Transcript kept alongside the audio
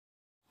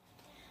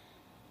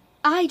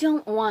I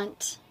don't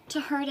want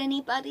to hurt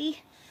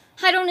anybody.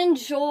 I don't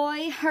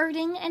enjoy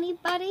hurting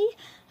anybody.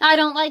 I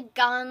don't like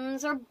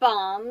guns or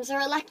bombs or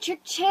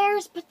electric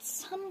chairs, but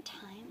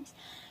sometimes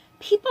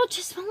people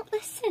just won't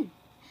listen.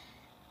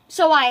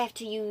 So I have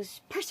to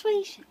use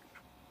persuasion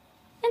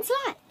and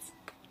slides.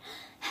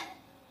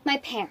 My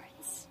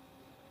parents,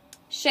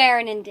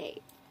 Sharon and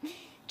Dave,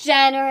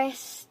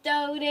 generous,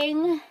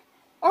 doting,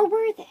 or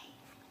were they?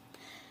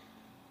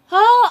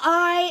 All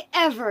I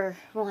ever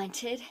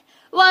wanted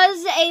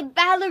was a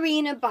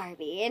ballerina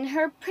Barbie in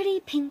her pretty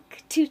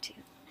pink tutu.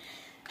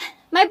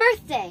 My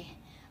birthday,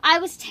 I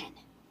was 10.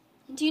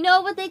 And do you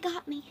know what they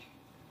got me?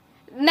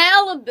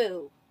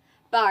 Malibu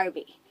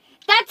Barbie.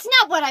 That's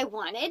not what I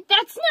wanted.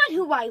 That's not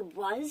who I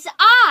was.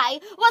 I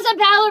was a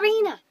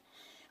ballerina.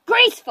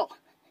 Graceful.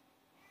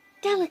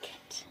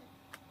 Delicate.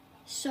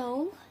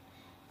 So,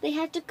 they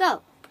had to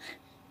go.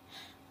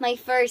 My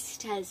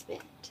first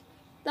husband,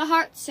 the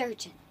heart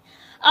surgeon.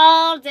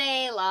 All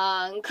day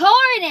long.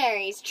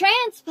 Coronaries,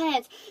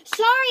 transplants.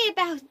 Sorry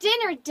about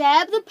dinner,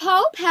 Deb. The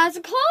Pope has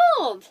a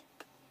cold.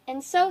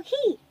 And so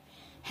he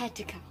had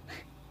to go.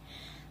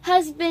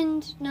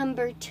 Husband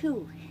number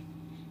 2.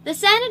 The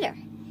senator.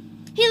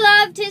 He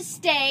loved his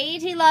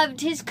state. He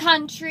loved his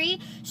country.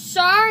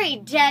 Sorry,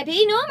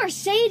 Debbie. No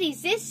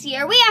Mercedes this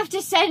year. We have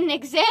to set an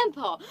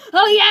example.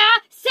 Oh, yeah?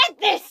 Set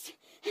this!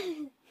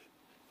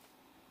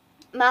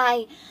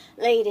 My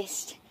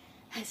latest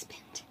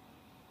husband.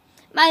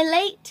 My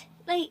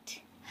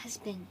late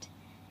husband,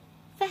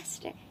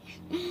 Fester,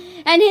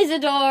 and his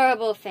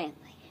adorable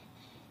family.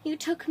 You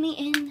took me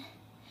in.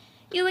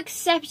 You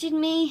accepted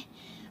me.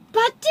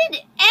 But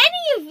did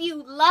any of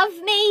you love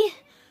me?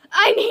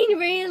 I mean,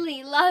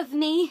 really love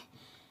me?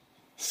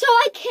 So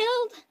I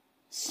killed.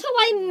 So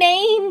I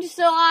maimed.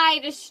 So I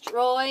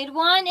destroyed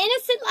one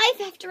innocent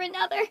life after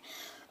another.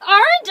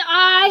 Aren't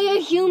I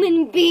a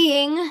human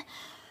being?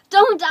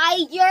 Don't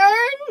I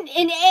yearn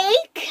and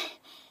ache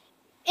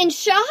and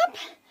shop?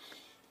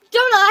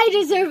 Don't I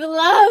deserve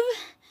love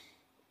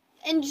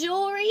and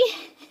jewelry?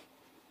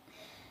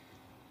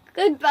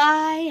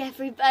 Goodbye,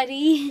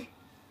 everybody.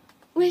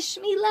 Wish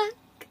me luck.